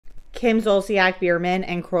Kim Zolciak Biermans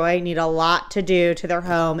and Croy need a lot to do to their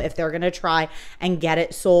home if they're going to try and get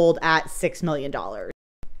it sold at $6 million.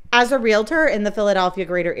 As a realtor in the Philadelphia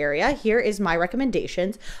greater area, here is my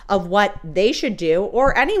recommendations of what they should do,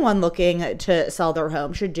 or anyone looking to sell their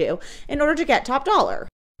home should do, in order to get top dollar.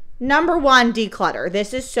 Number one, declutter.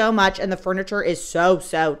 This is so much and the furniture is so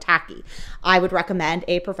tacky. I would recommend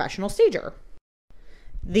a professional stager.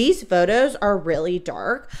 These photos are really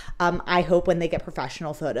dark. I hope when they get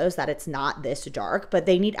professional photos that it's not this dark, but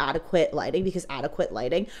they need adequate lighting, because adequate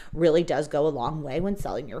lighting really does go a long way when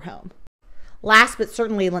selling your home. Last but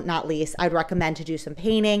certainly not least, I'd recommend to do some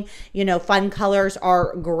painting. You know, fun colors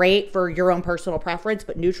are great for your own personal preference,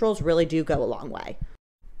 but neutrals really do go a long way.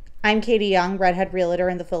 I'm Katie Young, Redhead Realtor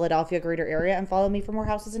in the Philadelphia greater area, and follow me for more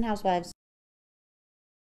houses and housewives.